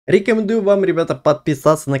Рекомендую вам, ребята,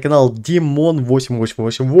 подписаться на канал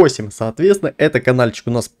Димон8888. Соответственно, это каналчик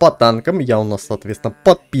у нас по танкам. Я у нас, соответственно,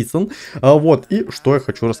 подписан. Вот, и что я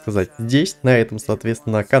хочу рассказать. Здесь, на этом,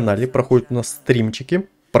 соответственно, канале проходят у нас стримчики.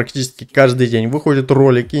 Практически каждый день выходят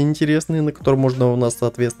ролики интересные, на которые можно у нас,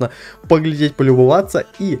 соответственно, поглядеть, полюбоваться.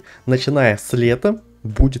 И, начиная с лета,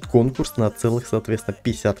 будет конкурс на целых, соответственно,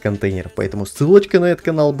 50 контейнеров. Поэтому ссылочка на этот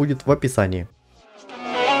канал будет в описании.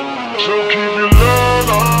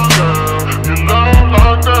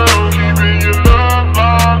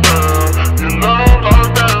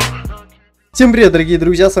 Всем привет, дорогие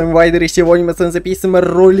друзья, с вами Waider, и сегодня мы с вами записываем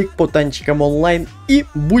ролик по Танчикам Онлайн и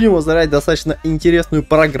будем разбирать достаточно интересную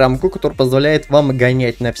программку, которая позволяет вам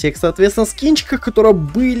гонять на всех, соответственно, скинчиках, которые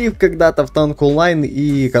были когда-то в Танк Онлайн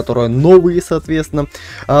и которые новые, соответственно.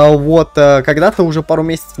 Когда-то уже пару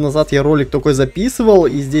месяцев назад я ролик такой записывал,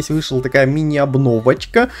 и здесь вышла такая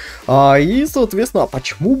мини-обновочка, и, соответственно,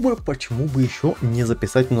 почему бы еще не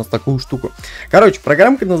записать у нас такую штуку. Короче,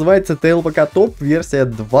 программка называется TLVK Top, версия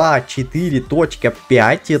 2.4.5,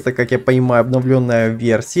 это, как я понимаю, обновленная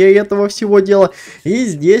версия этого всего дела. И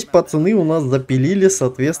здесь пацаны у нас запилили,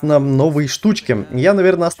 соответственно, новые штучки. Я,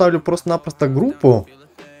 наверное, оставлю просто-напросто группу.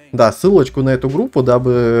 Да, ссылочку на эту группу,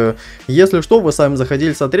 дабы, если что, вы сами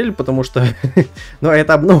заходили, смотрели, потому что, ну,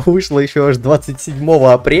 эта обнова вышла еще аж 27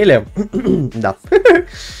 апреля. Да.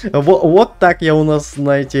 Вот так я у нас,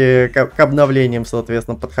 знаете, к обновлениям,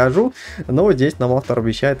 соответственно, подхожу. Но здесь нам автор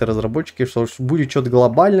обещает, и разработчики, что будет что-то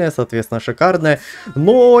глобальное, соответственно, шикарное.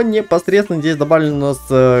 Но непосредственно здесь добавлен у нас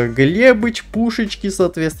Глебыч, пушечки,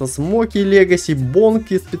 соответственно, смоки, легаси,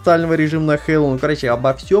 бонки специального режима на Хэллоуин. Ну, короче,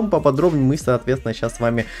 обо всем поподробнее мы, соответственно, сейчас с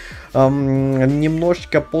вами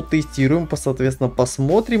немножечко потестируем, соответственно,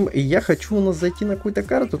 посмотрим. И я хочу у нас зайти на какую-то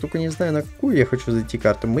карту, только не знаю, на какую я хочу зайти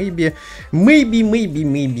карту. Maybe.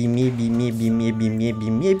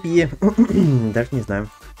 Даже не знаю.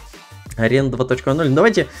 Арена 2.0.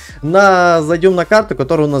 Давайте зайдем на карту,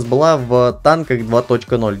 которая у нас была в танках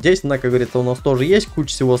 2.0. Здесь она, как говорится, у нас тоже есть.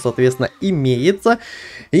 Куча всего, соответственно, имеется.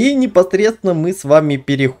 И непосредственно мы с вами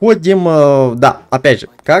переходим. Да, опять же,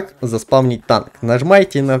 как заспавнить танк.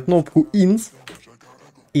 Нажимаете на кнопку INS.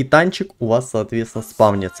 И танчик у вас, соответственно,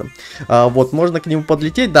 спавнится. Вот, можно к нему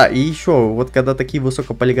подлететь. Да, и еще, вот когда такие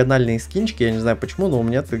высокополигональные скинчики, я не знаю почему, но у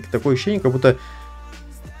меня такое ощущение, как будто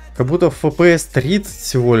FPS 30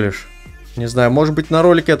 всего лишь. Не знаю, может быть, на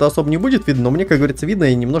ролике это особо не будет видно, но мне, как говорится, видно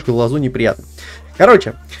и немножко глазу неприятно.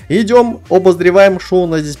 Короче, идем, обозреваем, что у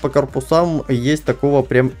нас здесь по корпусам есть такого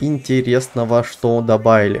прям интересного, что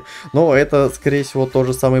добавили. Но это, скорее всего, тот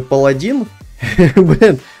же самый паладин.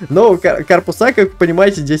 Блин, но корпуса, как вы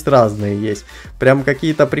понимаете, здесь разные есть. Прям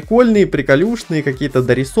какие-то прикольные, приколюшные, какие-то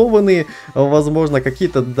дорисованные. Возможно,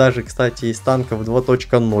 какие-то даже, кстати, из танков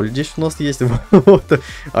 2.0 здесь у нас есть. Вот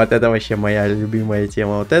это вообще моя любимая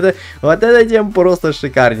тема. Вот эта тема просто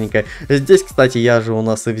шикарненькая. Здесь, кстати, я же у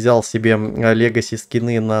нас и взял себе легаси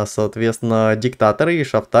скины на, соответственно, диктаторы и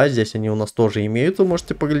шафта. Здесь они у нас тоже имеются.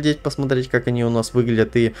 Можете поглядеть, посмотреть, как они у нас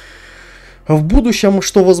выглядят. И в будущем,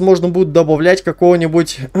 что, возможно, будут добавлять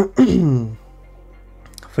какого-нибудь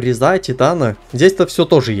фреза, титана. Здесь-то все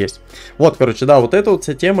тоже есть. Вот, короче, да, вот это вот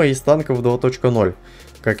вся тема из танков 2.0.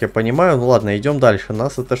 Как я понимаю, ну ладно, идем дальше.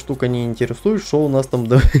 Нас эта штука не интересует, что у нас там...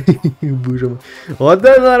 Вот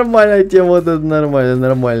это нормальная тема, вот это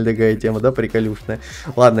нормальная такая тема, да, приколюшная.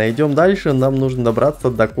 Ладно, идем дальше, нам нужно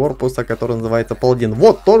добраться до корпуса, который называется паладин.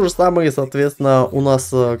 Вот, то же самое, соответственно, у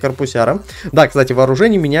нас корпусяра. Да, кстати,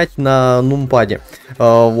 вооружение менять на нумпаде.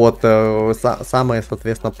 Вот, самая,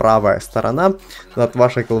 соответственно, правая сторона от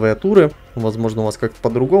вашей клавиатуры. Возможно, у вас как-то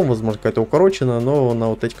по-другому, возможно, какая-то укорочена, но на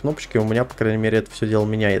вот эти кнопочки у меня, по крайней мере, это все дело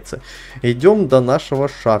меняется. Идем до нашего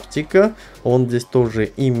шафтика. Он здесь тоже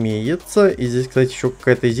имеется. И здесь, кстати, еще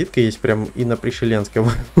какая-то изитка есть, прям и на пришеленском.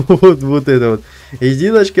 Вот это вот.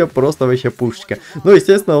 Изиточка, просто вообще пушечка. Ну,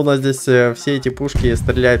 естественно, у нас здесь все эти пушки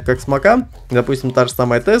стреляют как смока. Допустим, та же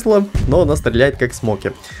самая Тесла, но она стреляет как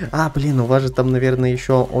смоки. Блин, у вас же там, наверное,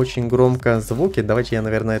 еще очень громко звуки. Давайте я,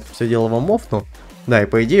 наверное, это все дело вам офну. Да, и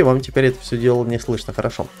по идее вам теперь это все дело не слышно,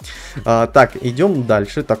 хорошо. Так, идем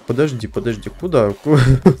дальше. Так, подожди, куда?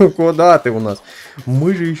 Куда ты у нас?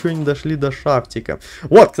 Мы же еще не дошли до шафтика.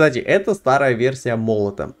 Вот, кстати, это старая версия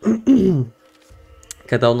молота.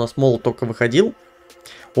 Когда у нас молот только выходил,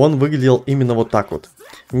 он выглядел именно вот так вот.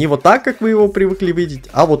 Не вот так, как вы его привыкли видеть,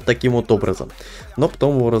 а вот таким вот образом. Но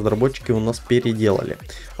потом его разработчики у нас переделали.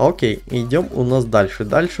 Окей, идем у нас дальше.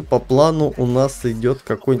 Дальше по плану у нас идет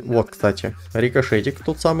какой... Вот, кстати, рикошетик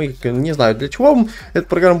тот самый. Не знаю, для чего вам эта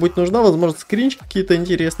программа будет нужна. Возможно, скринчики какие-то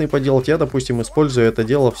интересные поделать. Я, допустим, использую это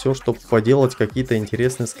дело все, чтобы поделать какие-то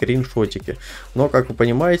интересные скриншотики. Но, как вы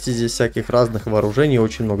понимаете, здесь всяких разных вооружений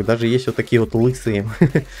очень много. Даже есть вот такие вот лысые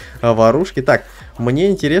вооружки. Так, мне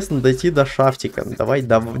интересно дойти до шафтика.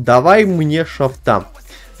 Давай мне шафта.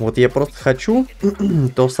 Вот я просто хочу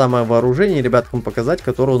то самое вооружение ребяткам показать,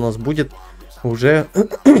 которое у нас будет уже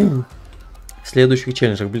в следующих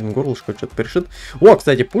челленджах. Блин, горлышко что-то перешит. О,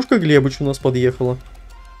 кстати, пушка Глебыч у нас подъехала.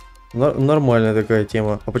 Нормальная такая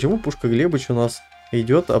тема. А почему пушка Глебыч у нас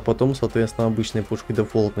идет, а потом, соответственно, обычной пушкой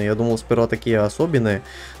дефолтной? Я думал, сперва такие особенные.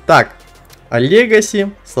 Так, а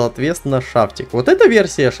Legacy, соответственно, шафтик. Вот эта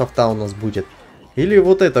версия шафта у нас будет? Или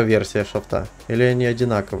вот эта версия шафта? Или они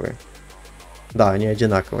одинаковые? Да, они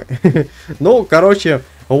одинаковые. Ну, короче,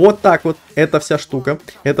 вот так вот эта вся штука,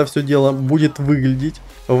 это все дело будет выглядеть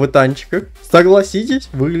в танчиках. Согласитесь,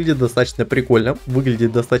 выглядит достаточно прикольно,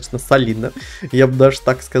 выглядит достаточно солидно, я бы даже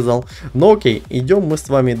так сказал. Но окей, идем мы с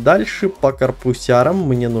вами дальше по корпусярам.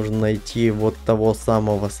 Мне нужно найти вот того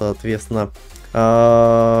самого, соответственно...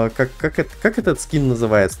 как этот скин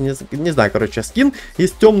называется? Не знаю, короче, скин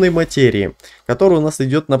из темной материи, который у нас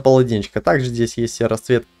идет на паладинчика. Также здесь есть все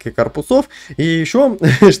расцветки корпусов. И еще,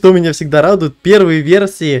 что меня всегда радует, первые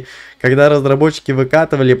версии, когда разработчики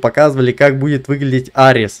выкатывали, показывали, как будет выглядеть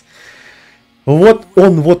Арис. Вот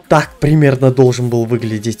он вот так примерно должен был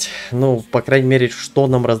выглядеть. Ну, по крайней мере, что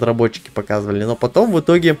нам разработчики показывали. Но потом в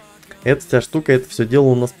итоге эта вся штука, это все дело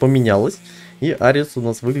у нас поменялось. И Арис у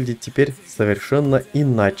нас выглядит теперь совершенно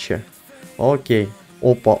иначе. Окей.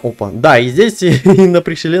 Опа, опа. Да, и здесь и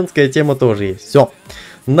инопришеленская тема тоже есть. Все.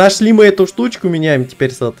 Нашли мы эту штучку, меняем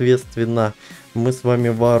теперь, соответственно, мы с вами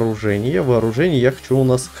вооружение. Вооружение, я хочу у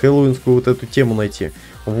нас хэллоуинскую вот эту тему найти.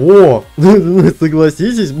 Во!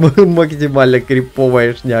 Согласитесь, максимально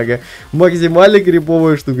криповая шняга. Максимально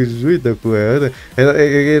криповая штука. Что это такое?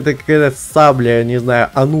 Это какая-то сабля, не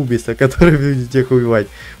знаю, Анубиса, который вы будете их убивать.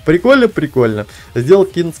 Прикольно, прикольно. Сделал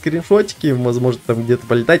какие-то скриншотики, возможно, там где-то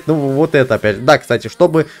полетать. Ну, вот это опять же. Да, кстати,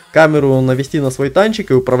 чтобы камеру навести на свой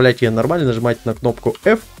танчик и управлять ее нормально, нажимайте на кнопку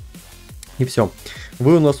F. И все.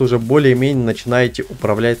 Вы у нас уже более-менее начинаете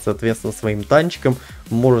управлять, соответственно, своим танчиком.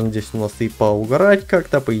 Можно здесь у нас и поугарать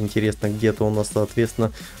как-то, поинтересно где-то у нас,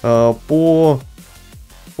 соответственно,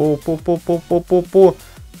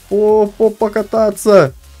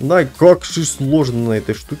 покататься. Да, как же сложно на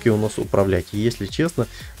этой штуке у нас управлять. И, если честно,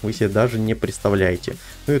 вы себе даже не представляете.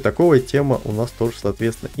 Ну и такого тема у нас тоже,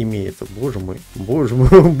 соответственно, имеется. Боже мой, боже мой,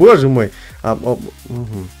 боже мой.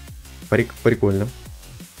 Прикольно.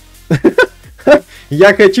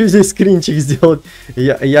 Я хочу здесь скринчик сделать.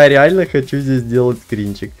 Я реально хочу здесь сделать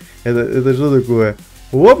скринчик. Это что такое?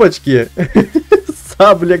 Опачки!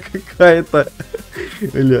 Сабля какая-то.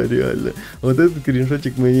 Бля, реально. Вот этот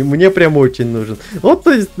скриншотик мне прям очень нужен. Вот,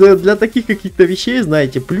 то есть, для таких каких-то вещей,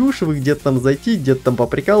 знаете, плюшевых, где-то там зайти, где-то там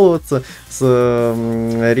поприкалываться с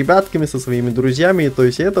ребятками, со своими друзьями. То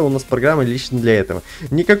есть, это у нас программа лично для этого.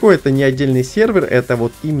 Никакой это не отдельный сервер, это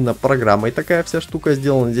вот именно программой такая вся штука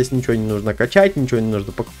сделана. Здесь ничего не нужно качать, ничего не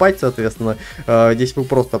нужно покупать, соответственно. Здесь вы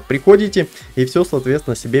просто приходите и все,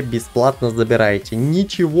 соответственно, себе бесплатно забираете.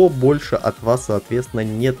 Ничего больше от вас, соответственно,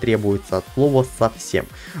 не требуется от слова совсем.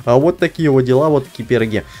 Вот такие вот дела, вот такие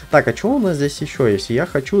пироги. Так, а что у нас здесь еще есть? Я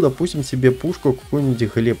хочу, допустим, себе пушку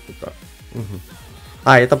какую-нибудь Глебку.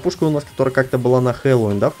 А, это пушка у нас, которая как-то была на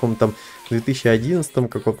Хэллоуин, да, в каком-то там 2011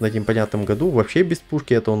 каком-то непонятном году. Вообще без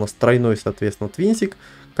пушки. Это у нас тройной, соответственно, твинсик,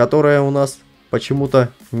 которая у нас почему-то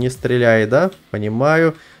не стреляет, да,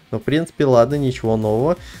 понимаю. Но, в принципе, ладно, ничего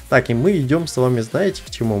нового. Так, и мы идем с вами, знаете, к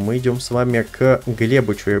чему? Мы идем с вами к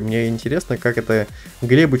Глебычу. Мне интересно, как это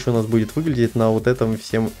Глебыч у нас будет выглядеть на вот этом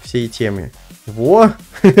всей теме. Во!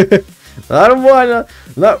 Нормально!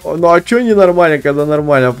 Ну, а что не нормально, когда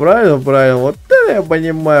нормально? Правильно, правильно. Вот это я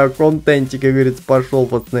понимаю, контентик, как говорится, пошел,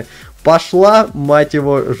 пацаны. Пошла, мать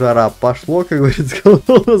его, жара. Пошло, как говорится,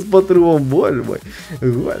 у нас по трубам. Боже мой.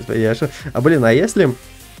 Господи, я что... А, блин, а если...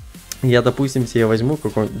 Я, допустим, себе возьму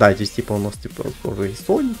какой-нибудь... Да, здесь типа у нас типа тоже и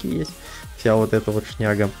соники есть. Вся вот эта вот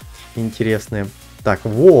шняга интересная. Так,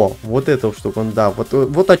 вот эту штуку, да.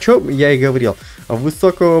 Вот о чем я и говорил.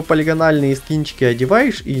 Высокополигональные скинчики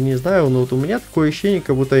одеваешь, и не знаю, ну вот у меня такое ощущение,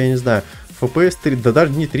 как будто, я не знаю, FPS 30, да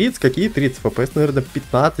даже не 30, какие 30, FPS, наверное,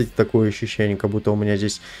 15, такое ощущение, как будто у меня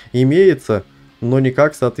здесь имеется, но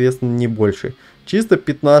никак, соответственно, не больше. Чисто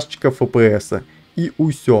 15 FPS. И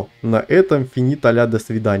усё. На этом финит а-ля до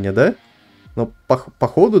свидания, да? Но по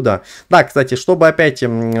ходу, да. Да, кстати, чтобы опять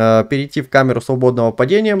перейти в камеру свободного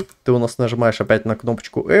падения, ты у нас нажимаешь опять на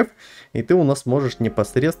кнопочку F, и ты у нас можешь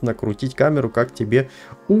непосредственно крутить камеру как тебе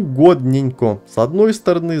угодненько. С одной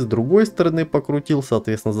стороны, с другой стороны покрутил,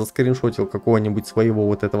 соответственно, заскриншотил какого-нибудь своего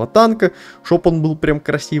вот этого танка, чтоб он был прям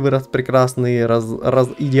красивый, прекрасный,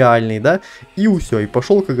 идеальный, да, и все, и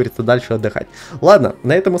пошел, как говорится, дальше отдыхать. Ладно,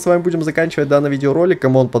 на этом мы с вами будем заканчивать данный видеоролик.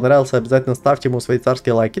 Кому он понравился, обязательно ставьте ему свои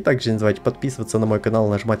царские лайки, также не забывайте подписываться на мой канал,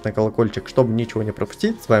 нажимать на колокольчик, чтобы ничего не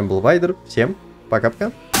пропустить. С вами был Waider, всем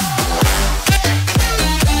пока-пока.